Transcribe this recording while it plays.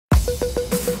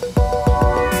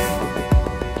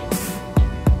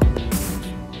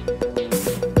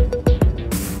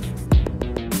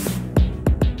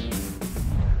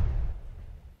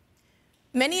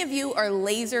Many of you are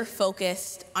laser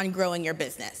focused on growing your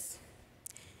business.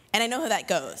 And I know how that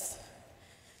goes.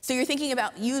 So you're thinking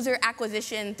about user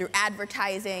acquisition through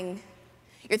advertising.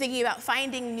 You're thinking about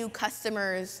finding new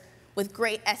customers with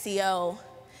great SEO.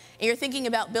 And you're thinking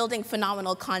about building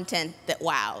phenomenal content that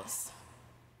wows.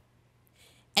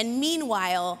 And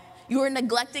meanwhile, you are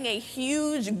neglecting a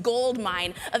huge gold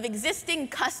mine of existing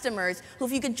customers who,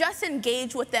 if you could just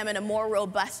engage with them in a more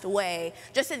robust way,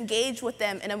 just engage with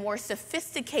them in a more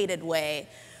sophisticated way,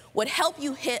 would help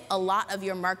you hit a lot of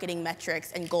your marketing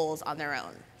metrics and goals on their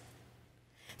own.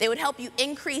 They would help you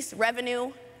increase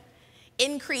revenue,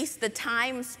 increase the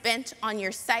time spent on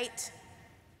your site,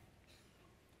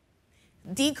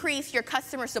 decrease your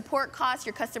customer support costs,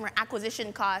 your customer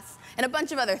acquisition costs, and a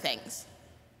bunch of other things.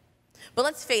 But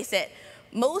let's face it,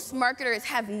 most marketers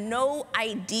have no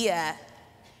idea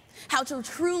how to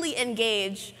truly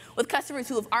engage with customers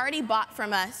who have already bought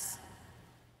from us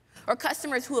or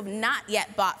customers who have not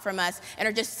yet bought from us and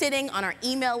are just sitting on our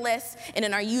email lists and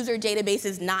in our user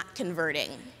databases not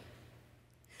converting.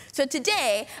 So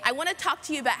today, I want to talk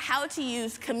to you about how to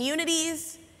use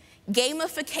communities,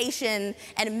 gamification,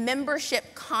 and membership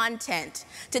content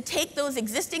to take those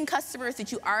existing customers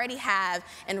that you already have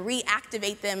and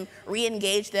reactivate them,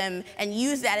 re-engage them, and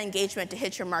use that engagement to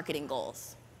hit your marketing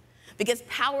goals. Because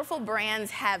powerful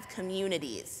brands have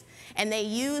communities, and they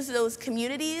use those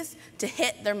communities to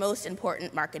hit their most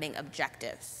important marketing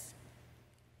objectives.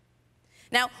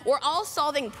 Now, we're all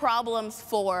solving problems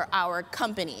for our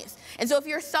companies. And so if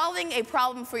you're solving a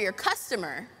problem for your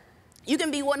customer, you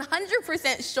can be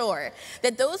 100% sure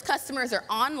that those customers are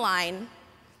online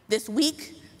this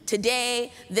week,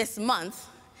 today, this month,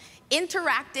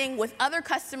 interacting with other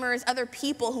customers, other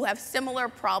people who have similar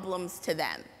problems to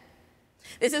them.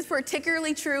 This is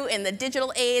particularly true in the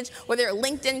digital age, where there are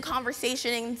LinkedIn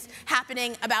conversations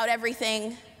happening about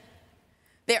everything.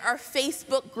 There are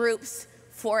Facebook groups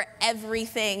for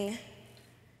everything.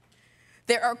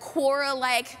 There are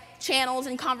Quora-like channels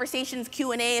and conversations,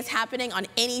 Q&As happening on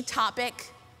any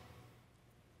topic.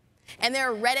 And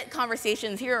there are Reddit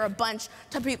conversations. Here are a bunch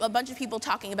of people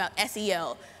talking about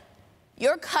SEO.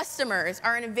 Your customers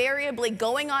are invariably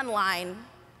going online,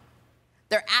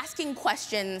 they're asking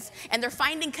questions, and they're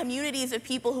finding communities of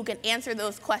people who can answer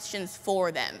those questions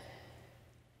for them.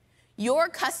 Your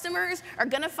customers are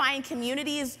going to find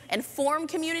communities and form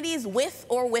communities with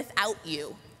or without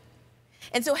you.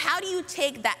 And so how do you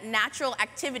take that natural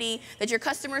activity that your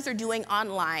customers are doing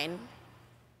online,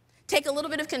 take a little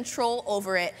bit of control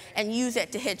over it, and use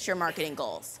it to hit your marketing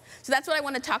goals? So that's what I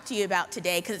want to talk to you about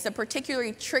today, because it's a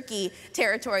particularly tricky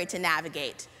territory to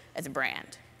navigate as a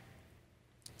brand.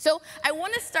 So I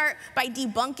want to start by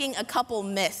debunking a couple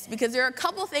myths, because there are a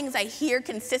couple things I hear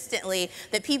consistently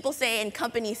that people say and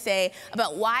companies say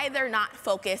about why they're not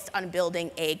focused on building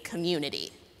a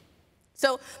community.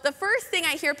 So the first thing I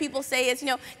hear people say is,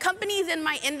 companies in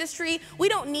my industry, we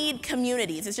don't need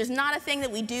communities. It's just not a thing that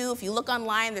we do. If you look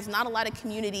online, there's not a lot of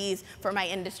communities for my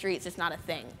industry. It's just not a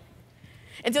thing.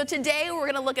 And so today, we're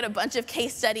going to look at a bunch of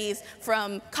case studies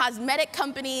from cosmetic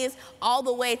companies all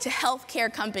the way to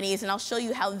healthcare companies, and I'll show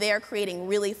you how they're creating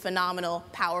really phenomenal,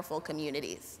 powerful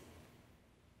communities.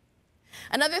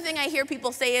 Another thing I hear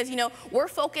people say is, we're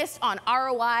focused on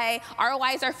ROI.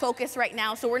 ROI is our focus right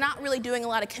now, so we're not really doing a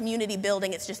lot of community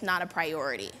building. It's just not a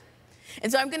priority.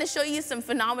 And so I'm going to show you some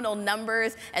phenomenal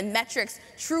numbers and metrics,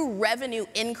 true revenue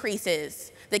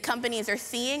increases that companies are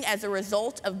seeing as a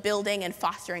result of building and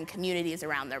fostering communities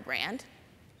around their brand.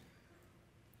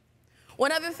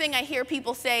 One other thing I hear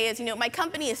people say is, my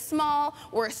company is small,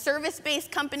 we're a service-based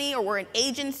company, or we're an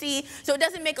agency, so it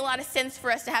doesn't make a lot of sense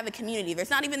for us to have a community. There's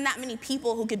not even that many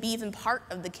people who could be even part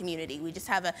of the community. We just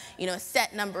have a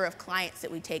set number of clients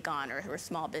that we take on, or we're a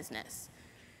small business.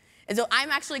 And so I'm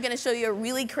actually going to show you a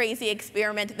really crazy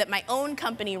experiment that my own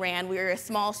company ran. We were a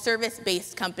small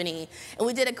service-based company, and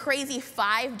we did a crazy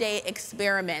 5-day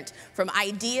experiment from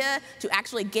idea to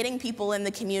actually getting people in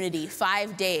the community,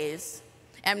 5 days.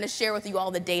 And I'm going to share with you all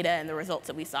the data and the results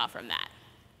that we saw from that.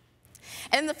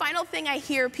 And the final thing I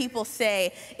hear people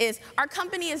say is, our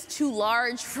company is too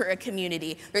large for a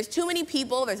community. There's too many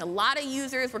people. There's a lot of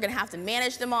users. We're going to have to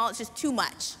manage them all. It's just too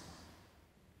much.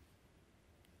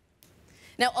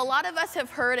 Now, a lot of us have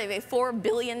heard of a $4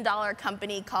 billion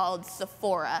company called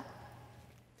Sephora.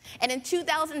 And in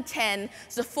 2010,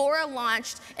 Sephora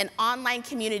launched an online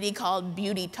community called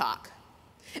Beauty Talk.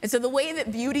 And so the way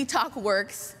that Beauty Talk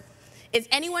works is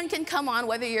anyone can come on,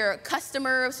 whether you're a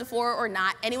customer of Sephora or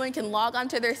not, anyone can log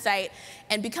onto their site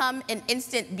and become an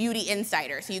instant beauty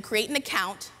insider. So you create an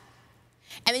account,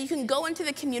 And then you can go into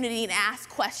the community and ask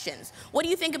questions. What do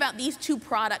you think about these two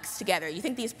products together? You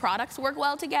think these products work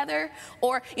well together?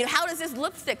 Or, how does this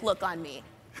lipstick look on me,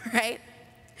 right?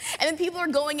 And then people are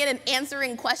going in and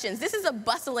answering questions. This is a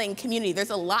bustling community. There's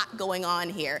a lot going on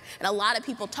here, and a lot of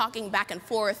people talking back and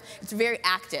forth. It's very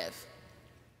active.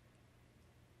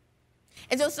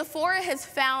 And so Sephora has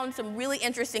found some really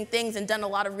interesting things and done a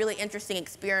lot of really interesting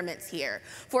experiments here.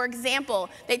 For example,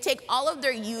 they take all of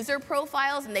their user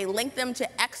profiles and they link them to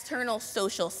external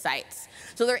social sites.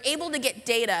 So they're able to get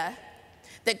data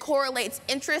that correlates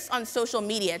interests on social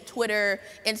media, Twitter,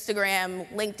 Instagram,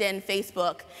 LinkedIn,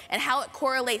 Facebook, and how it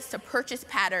correlates to purchase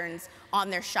patterns on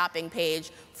their shopping page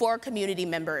for community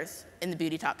members in the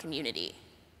Beauty Talk community.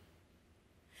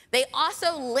 They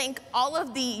also link all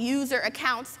of the user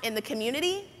accounts in the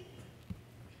community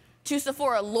to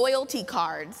Sephora loyalty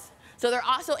cards. So they're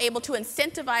also able to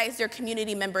incentivize their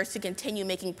community members to continue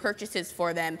making purchases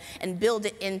for them and build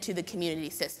it into the community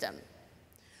system.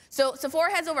 So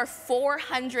Sephora has over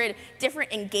 400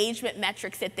 different engagement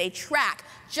metrics that they track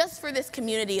just for this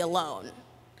community alone.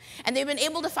 And they've been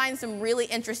able to find some really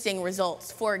interesting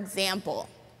results. For example,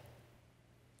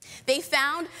 they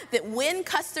found that when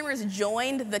customers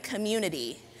joined the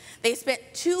community, they spent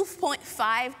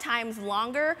 2.5 times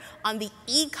longer on the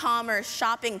e-commerce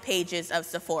shopping pages of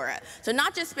Sephora. So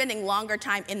not just spending longer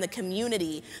time in the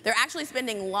community, they're actually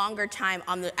spending longer time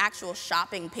on the actual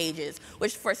shopping pages,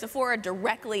 which for Sephora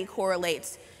directly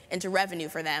correlates into revenue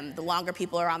for them. The longer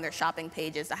people are on their shopping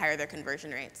pages, the higher their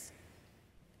conversion rates.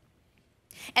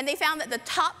 And they found that the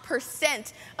top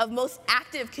 % of most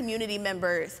active community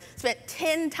members spent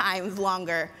 10 times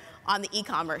longer on the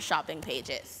e-commerce shopping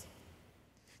pages.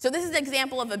 So this is an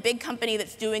example of a big company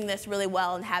that's doing this really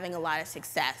well and having a lot of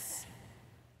success.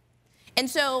 And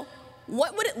so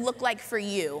what would it look like for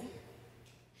you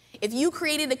if you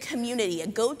created a community, a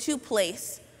go-to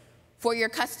place for your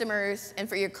customers and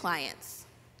for your clients?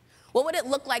 What would it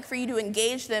look like for you to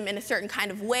engage them in a certain kind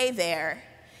of way there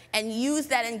and use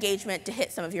that engagement to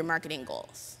hit some of your marketing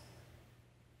goals?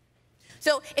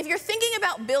 So if you're thinking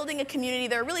about building a community,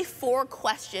 there are really 4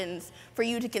 questions for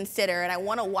you to consider, and I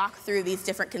want to walk through these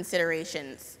different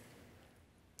considerations.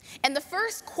 And the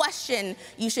first question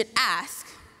you should ask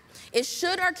is,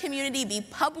 should our community be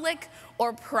public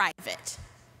or private?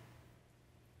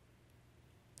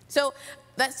 So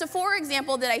that Sephora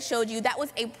example that I showed you, that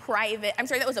was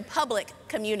a public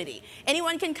community.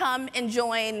 Anyone can come and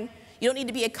join. You don't need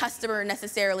to be a customer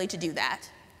necessarily to do that.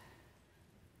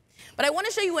 But I want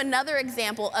to show you another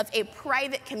example of a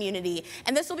private community,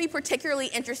 and this will be particularly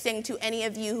interesting to any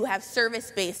of you who have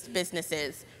service-based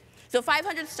businesses. So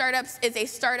 500 Startups is a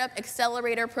startup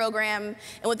accelerator program,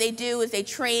 and what they do is they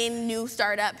train new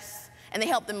startups, and they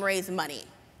help them raise money.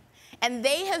 And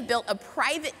they have built a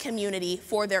private community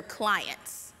for their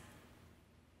clients.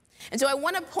 And so I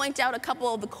want to point out a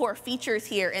couple of the core features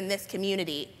here in this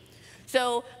community.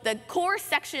 So the core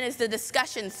section is the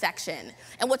discussion section.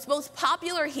 And what's most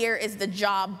popular here is the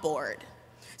job board.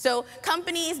 So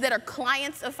companies that are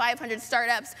clients of 500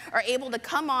 Startups are able to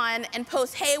come on and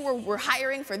post, hey, we're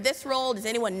hiring for this role. Does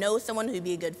anyone know someone who'd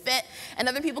be a good fit? And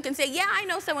other people can say, yeah, I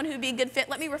know someone who'd be a good fit.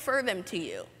 Let me refer them to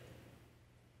you.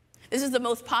 This is the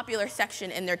most popular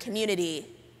section in their community.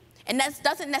 And that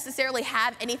doesn't necessarily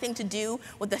have anything to do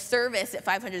with the service that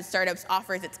 500 Startups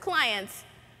offers its clients.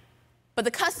 But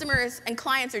the customers and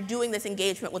clients are doing this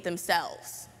engagement with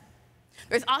themselves.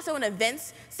 There's also an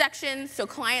events section, so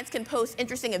clients can post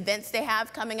interesting events they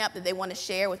have coming up that they want to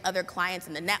share with other clients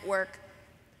in the network.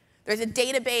 There's a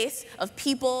database of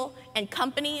people and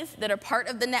companies that are part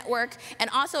of the network. And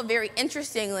also, very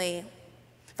interestingly,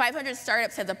 500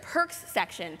 Startups has a perks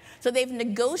section, so they've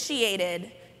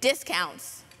negotiated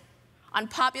discounts on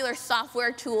popular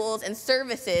software tools and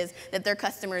services that their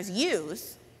customers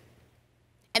use.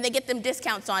 And they get them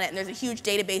discounts on it, and there's a huge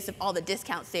database of all the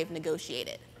discounts they've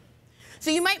negotiated. So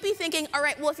you might be thinking, all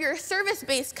right, well, if you're a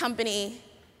service-based company,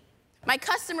 my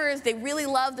customers, they really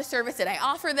love the service that I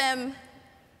offer them.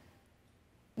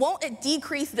 Won't it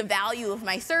decrease the value of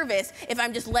my service if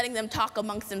I'm just letting them talk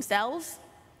amongst themselves?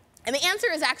 And the answer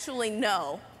is actually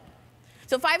no.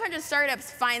 So 500 Startups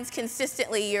finds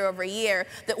consistently year over year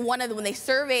that when they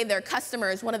survey their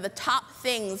customers, one of the top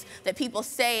things that people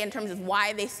say in terms of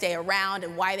why they stay around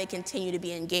and why they continue to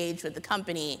be engaged with the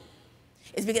company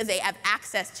is because they have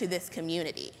access to this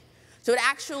community. So it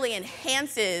actually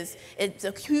enhances, it's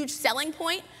a huge selling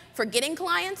point for getting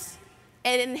clients,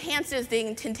 and it enhances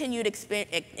the continued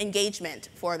engagement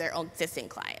for their existing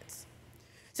clients.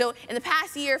 So in the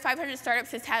past year, 500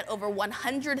 Startups has had over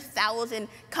 100,000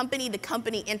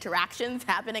 company-to-company interactions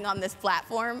happening on this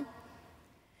platform.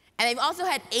 And they've also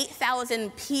had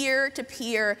 8,000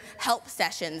 peer-to-peer help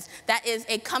sessions. That is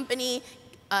a company,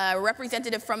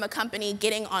 representative from a company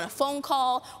getting on a phone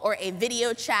call or a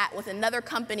video chat with another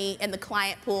company in the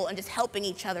client pool and just helping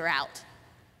each other out.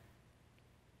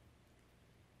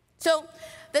 So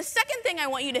the second thing I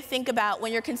want you to think about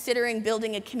when you're considering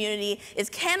building a community is,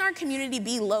 can our community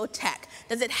be low tech?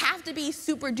 Does it have to be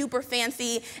super duper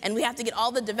fancy and we have to get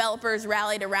all the developers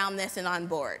rallied around this and on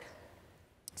board?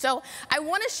 So I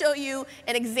want to show you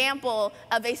an example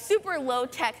of a super low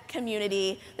tech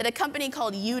community that a company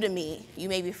called Udemy, you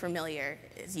may be familiar,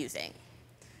 is using.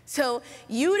 So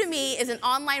Udemy is an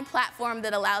online platform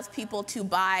that allows people to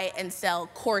buy and sell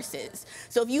courses.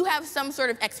 So if you have some sort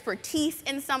of expertise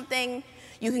in something,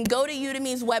 you can go to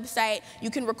Udemy's website, you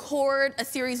can record a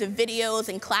series of videos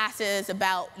and classes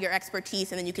about your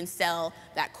expertise, and then you can sell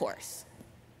that course.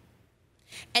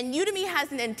 And Udemy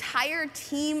has an entire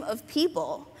team of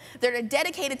people that are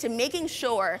dedicated to making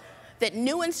sure that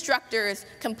new instructors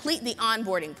complete the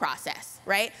onboarding process,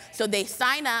 right? So they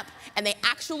sign up and they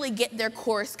actually get their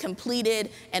course completed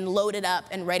and loaded up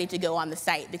and ready to go on the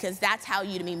site, because that's how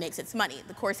Udemy makes its money.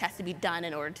 The course has to be done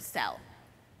in order to sell.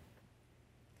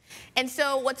 And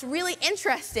so what's really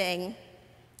interesting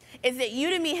is that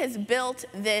Udemy has built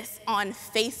this on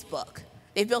Facebook.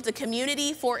 They've built a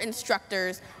community for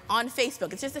instructors on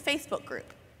Facebook. It's just a Facebook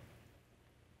group.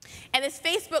 And this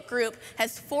Facebook group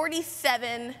has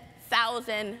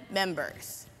 47,000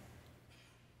 members.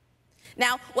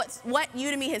 Now, what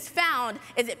Udemy has found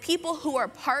is that people who are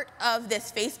part of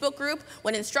this Facebook group,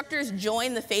 when instructors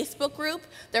join the Facebook group,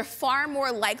 they're far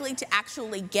more likely to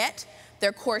actually get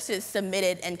their courses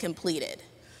submitted and completed.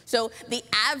 So the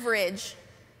average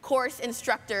course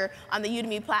instructor on the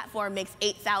Udemy platform makes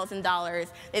 $8,000.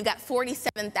 They've got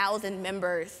 47,000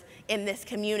 members in this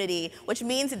community, which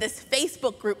means that this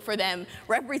Facebook group for them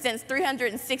represents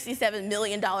 $367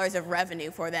 million of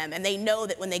revenue for them. And they know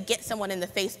that when they get someone in the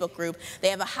Facebook group, they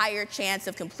have a higher chance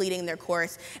of completing their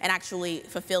course and actually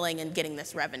fulfilling and getting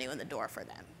this revenue in the door for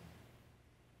them.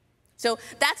 So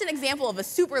that's an example of a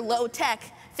super low-tech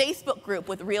Facebook group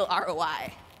with real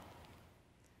ROI.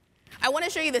 I want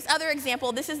to show you this other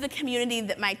example. This is the community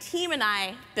that my team and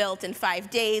I built in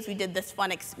 5 days. We did this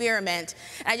fun experiment.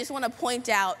 And I just want to point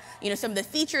out, some of the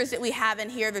features that we have in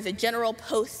here. There's a general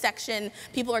post section.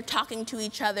 People are talking to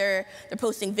each other. They're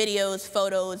posting videos,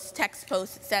 photos, text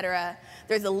posts, etc.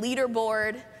 There's a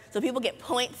leaderboard. So people get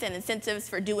points and incentives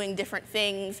for doing different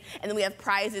things. And then we have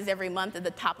prizes every month at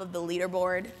the top of the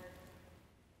leaderboard.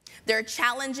 There are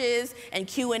challenges and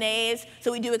Q&As,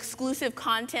 so we do exclusive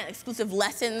content, exclusive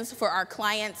lessons for our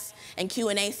clients and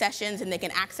Q&A sessions, and they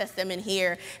can access them in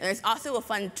here. And there's also a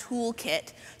fun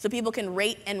toolkit, so people can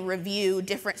rate and review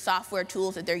different software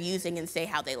tools that they're using and say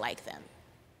how they like them.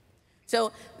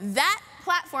 So that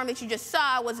platform that you just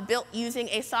saw was built using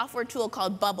a software tool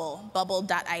called Bubble.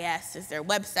 Bubble.is is their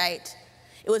website.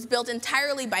 It was built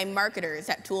entirely by marketers,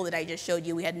 that tool that I just showed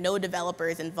you. We had no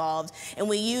developers involved. And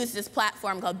we used this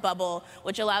platform called Bubble,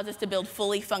 which allows us to build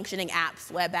fully functioning apps,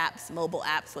 web apps, mobile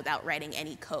apps, without writing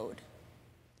any code.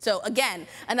 So again,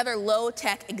 another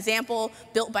low-tech example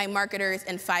built by marketers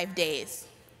in 5 days.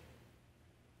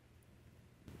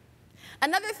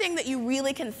 Another thing that you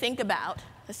really can think about,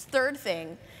 this third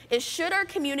thing, is should our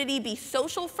community be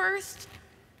social first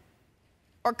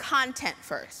or content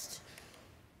first?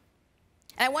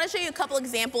 And I want to show you a couple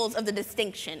examples of the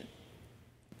distinction.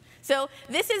 So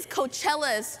this is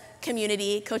Coachella's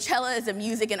community. Coachella is a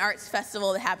music and arts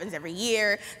festival that happens every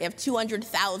year. They have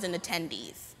 200,000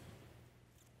 attendees.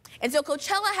 And so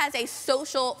Coachella has a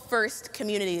social first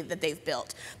community that they've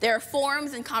built. There are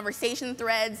forums and conversation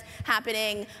threads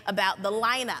happening about the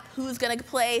lineup, who's going to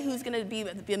play, who's going to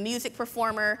be a music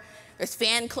performer. There's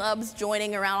fan clubs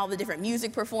joining around all the different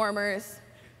music performers.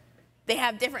 They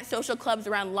have different social clubs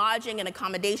around lodging and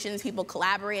accommodations, people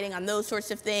collaborating on those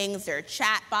sorts of things. There are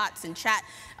chat bots and chat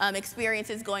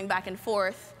experiences going back and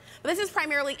forth. But this is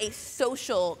primarily a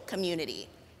social community.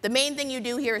 The main thing you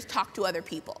do here is talk to other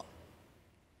people.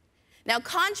 Now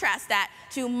contrast that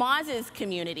to Moz's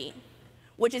community,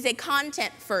 which is a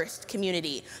content-first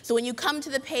community. So when you come to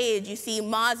the page, you see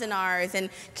Mozinars and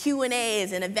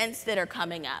Q&As and events that are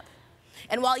coming up.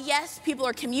 And while, yes, people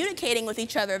are communicating with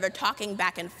each other, they're talking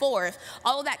back and forth,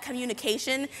 all of that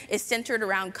communication is centered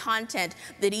around content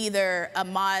that either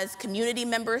Moz community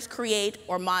members create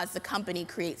or Moz the company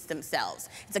creates themselves.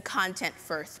 It's a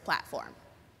content-first platform.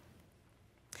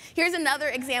 Here's another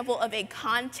example of a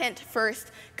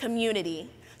content-first community.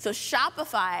 So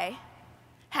Shopify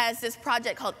has this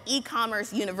project called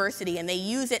E-commerce University, and they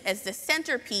use it as the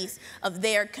centerpiece of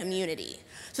their community.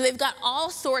 So they've got all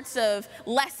sorts of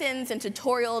lessons and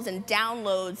tutorials and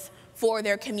downloads for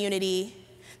their community.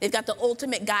 They've got the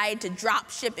ultimate guide to drop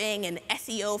shipping and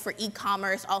SEO for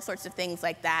e-commerce, all sorts of things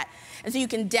like that. And so you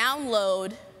can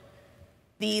download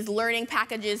these learning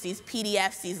packages, these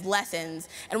PDFs, these lessons,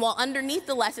 and while underneath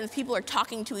the lessons people are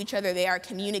talking to each other, they are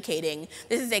communicating.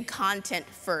 This is a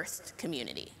content-first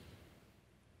community.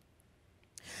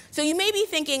 So you may be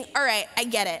thinking, all right, I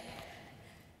get it.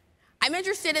 I'm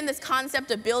interested in this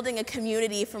concept of building a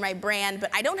community for my brand, but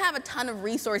I don't have a ton of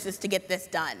resources to get this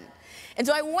done. And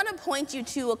so I want to point you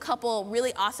to a couple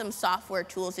really awesome software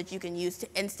tools that you can use to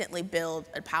instantly build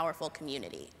a powerful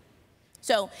community.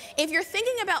 So if you're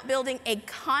thinking about building a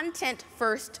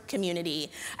content-first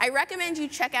community, I recommend you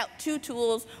check out two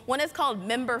tools. One is called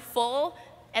Memberful,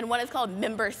 and one is called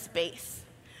Memberspace.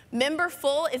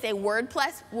 Memberful is a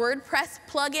WordPress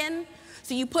plugin.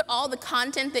 So you put all the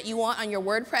content that you want on your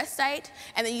WordPress site,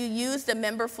 and then you use the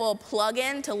Memberful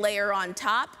plugin to layer on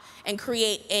top and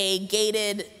create a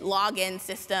gated login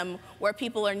system where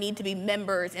people need to be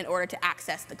members in order to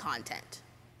access the content.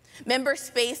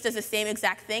 Memberspace does the same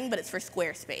exact thing, but it's for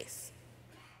Squarespace.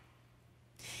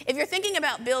 If you're thinking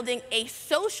about building a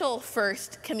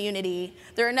social-first community,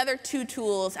 there are another two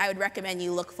tools I would recommend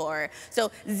you look for.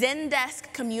 So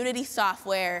Zendesk Community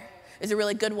Software is a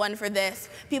really good one for this.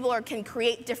 People can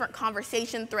create different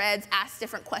conversation threads, ask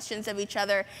different questions of each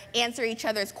other, answer each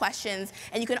other's questions,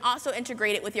 and you can also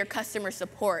integrate it with your customer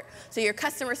support. So your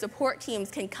customer support teams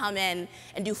can come in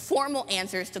and do formal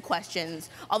answers to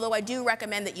questions, although I do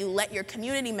recommend that you let your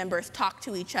community members talk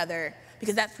to each other,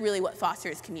 because that's really what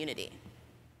fosters community.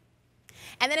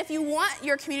 And then if you want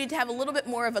your community to have a little bit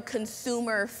more of a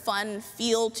consumer fun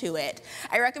feel to it,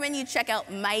 I recommend you check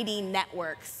out Mighty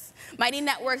Networks. Mighty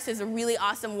Networks is a really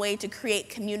awesome way to create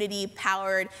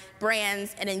community-powered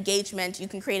brands and engagement. You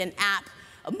can create an app,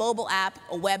 a mobile app,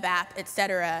 a web app,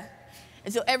 etc.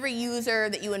 And so every user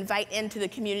that you invite into the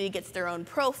community gets their own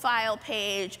profile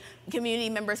page. Community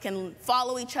members can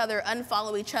follow each other,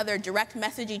 unfollow each other, direct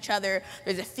message each other.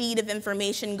 There's a feed of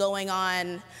information going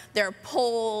on. There are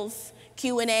polls,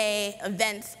 Q&A,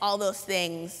 events, all those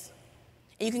things.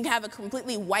 And you can have a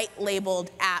completely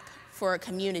white-labeled app for a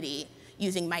community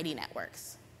using Mighty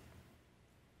Networks.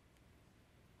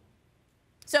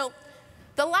 So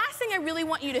the last thing I really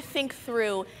want you to think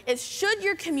through is, should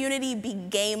your community be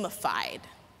gamified?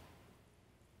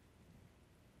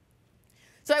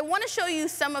 So I want to show you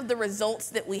some of the results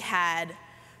that we had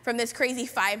from this crazy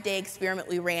 5-day experiment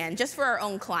we ran just for our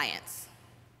own clients.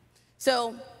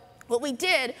 So what we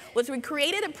did was we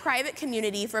created a private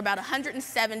community for about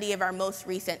 170 of our most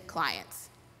recent clients.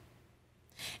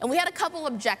 And we had a couple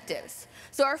objectives.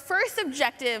 So our first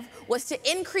objective was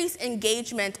to increase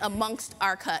engagement amongst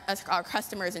our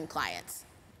customers and clients.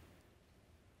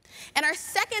 And our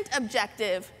second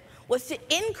objective was to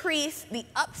increase the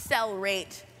upsell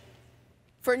rate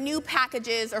for new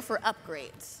packages or for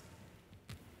upgrades.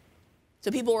 So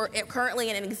people were currently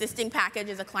in an existing package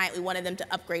as a client, we wanted them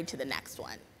to upgrade to the next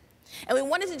one. And we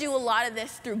wanted to do a lot of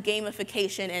this through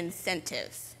gamification and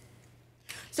incentives.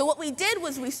 So what we did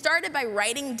was we started by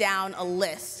writing down a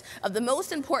list of the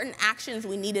most important actions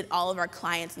we needed all of our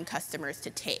clients and customers to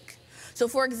take. So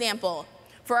for example,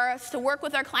 for us to work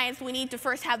with our clients, we need to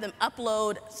first have them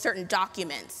upload certain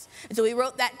documents. And so we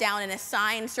wrote that down and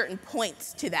assigned certain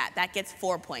points to that. That gets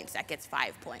 4 points, that gets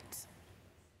 5 points.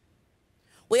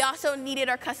 We also needed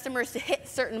our customers to hit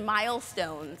certain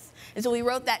milestones. And so we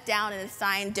wrote that down and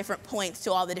assigned different points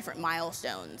to all the different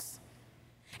milestones.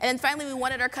 And then finally, we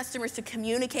wanted our customers to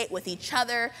communicate with each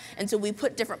other, and so we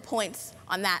put different points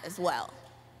on that as well.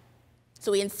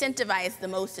 So we incentivized the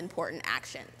most important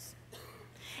actions.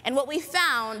 And what we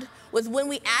found was when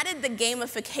we added the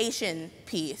gamification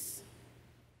piece,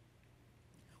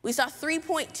 we saw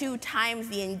 3.2 times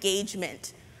the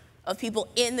engagement of people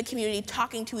in the community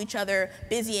talking to each other,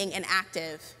 busying and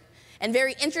active. And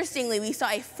very interestingly, we saw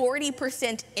a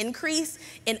 40% increase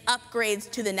in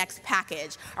upgrades to the next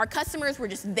package. Our customers were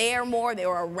just there more, they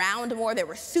were around more, they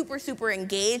were super, super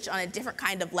engaged on a different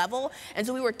kind of level, and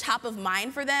so we were top of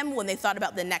mind for them when they thought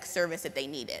about the next service that they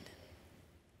needed.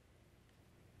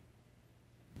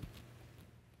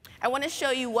 I want to show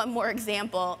you one more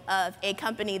example of a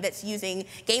company that's using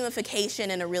gamification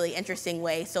in a really interesting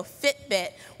way. So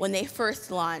Fitbit, when they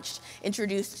first launched,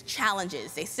 introduced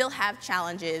challenges. They still have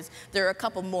challenges. There are a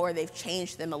couple more. They've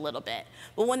changed them a little bit.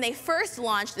 But when they first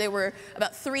launched, there were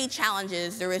about 3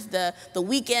 challenges. There was the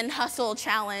weekend hustle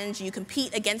challenge. You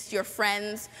compete against your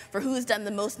friends for who's done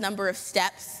the most number of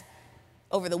steps.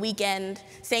 over the weekend.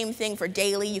 Same thing for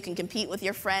daily. You can compete with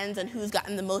your friends on who's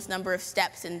gotten the most number of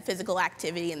steps in physical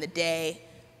activity in the day.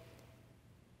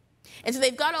 And so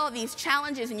they've got all these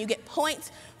challenges, and you get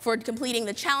points for completing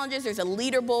the challenges. There's a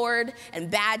leaderboard and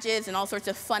badges and all sorts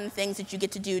of fun things that you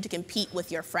get to do to compete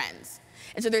with your friends.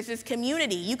 And so there's this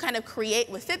community. You kind of create,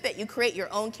 with Fitbit, you create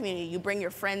your own community. You bring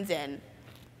your friends in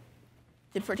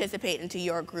to participate into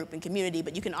your group and community,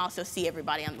 but you can also see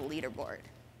everybody on the leaderboard.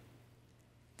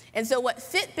 And so what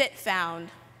Fitbit found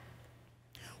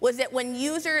was that when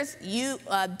users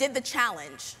did the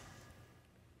challenge,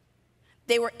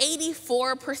 they were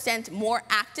 84% more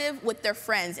active with their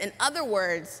friends. In other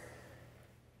words,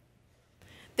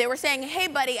 they were saying, hey,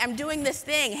 buddy, I'm doing this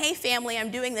thing. Hey, family,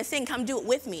 I'm doing this thing. Come do it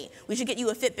with me. We should get you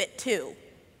a Fitbit too.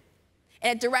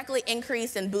 And it directly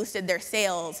increased and boosted their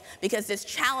sales because this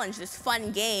challenge, this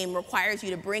fun game, requires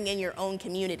you to bring in your own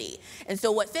community. And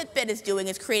so what Fitbit is doing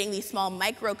is creating these small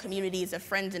micro communities of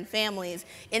friends and families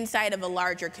inside of a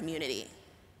larger community.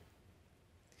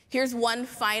 Here's one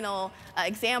final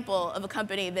example of a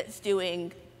company that's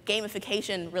doing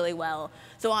gamification really well.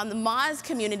 So on the Moz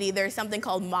community, there's something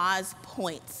called Moz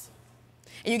Points.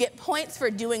 And you get points for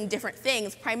doing different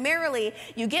things. Primarily,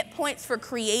 you get points for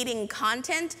creating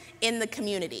content in the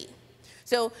community.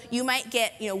 So you might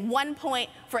get 1 point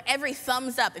for every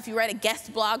thumbs up. If you write a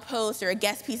guest blog post or a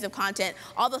guest piece of content,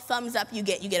 all the thumbs up you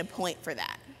get a point for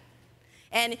that.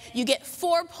 And you get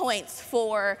 4 points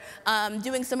for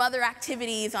doing some other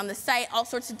activities on the site, all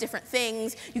sorts of different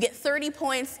things. You get 30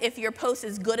 points if your post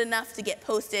is good enough to get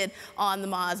posted on the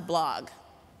Moz blog.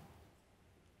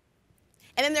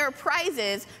 And then there are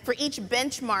prizes for each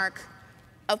benchmark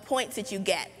of points that you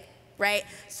get, right?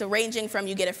 So ranging from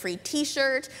you get a free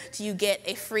t-shirt, to you get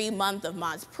a free month of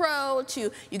Moz Pro,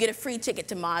 to you get a free ticket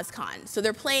to MozCon. So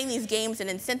they're playing these games and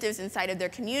incentives inside of their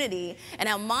community, and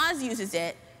how Moz uses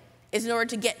it is in order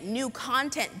to get new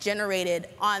content generated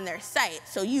on their site.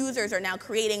 So users are now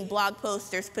creating blog posts,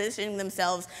 they're positioning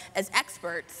themselves as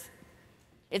experts.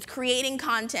 It's creating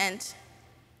content,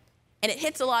 and it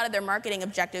hits a lot of their marketing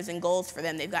objectives and goals for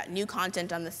them. They've got new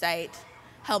content on the site,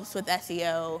 helps with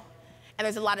SEO, and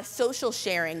there's a lot of social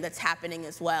sharing that's happening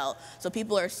as well. So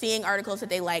people are seeing articles that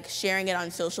they like, sharing it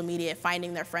on social media,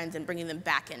 finding their friends, and bringing them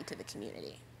back into the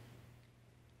community.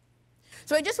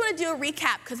 So I just want to do a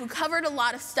recap because we covered a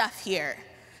lot of stuff here.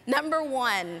 Number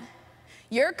one,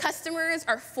 your customers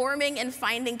are forming and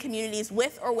finding communities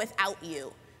with or without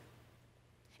you.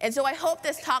 And so I hope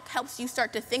this talk helps you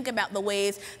start to think about the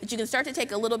ways that you can start to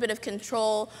take a little bit of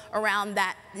control around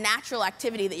that natural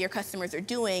activity that your customers are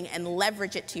doing and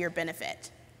leverage it to your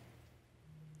benefit.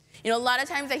 A lot of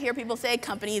times I hear people say,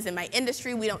 companies in my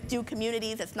industry, we don't do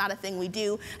communities, it's not a thing we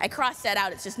do. I cross that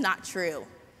out, it's just not true.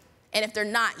 And if they're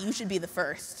not, you should be the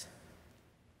first.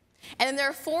 And then there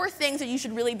are 4 things that you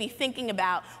should really be thinking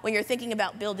about when you're thinking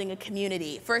about building a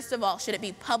community. First of all, should it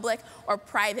be public or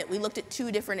private? We looked at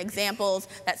 2 different examples.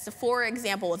 That Sephora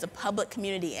example was a public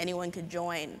community anyone could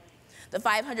join. The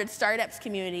 500 startups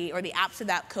community or the apps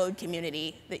without code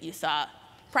community that you saw,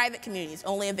 private communities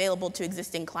only available to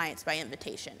existing clients by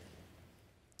invitation.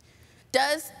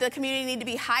 Does the community need to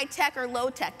be high-tech or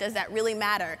low-tech? Does that really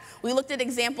matter? We looked at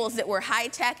examples that were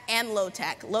high-tech and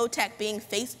low-tech. Low-tech being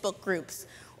Facebook groups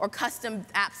or custom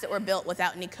apps that were built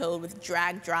without any code with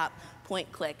drag-drop,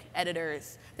 point-click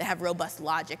editors that have robust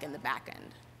logic in the back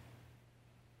end.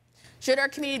 Should our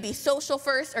community be social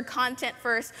first or content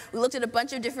first? We looked at a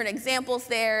bunch of different examples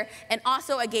there, and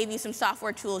also I gave you some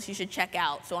software tools you should check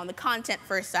out. So on the content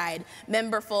first side,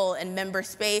 Memberful and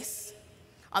MemberSpace.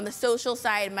 On the social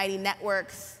side, Mighty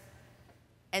Networks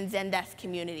and Zendesk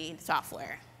community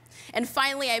software. And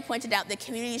finally, I pointed out that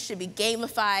communities should be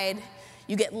gamified.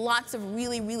 You get lots of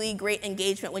really, really great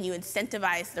engagement when you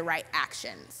incentivize the right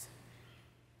actions.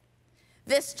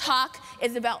 This talk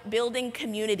is about building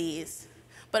communities,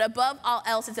 but above all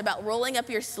else, it's about rolling up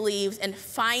your sleeves and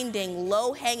finding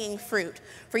low-hanging fruit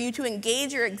for you to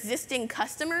engage your existing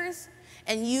customers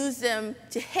and use them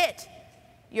to hit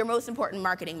your most important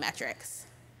marketing metrics.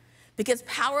 Because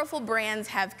powerful brands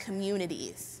have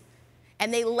communities,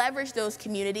 and they leverage those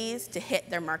communities to hit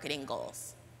their marketing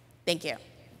goals. Thank you.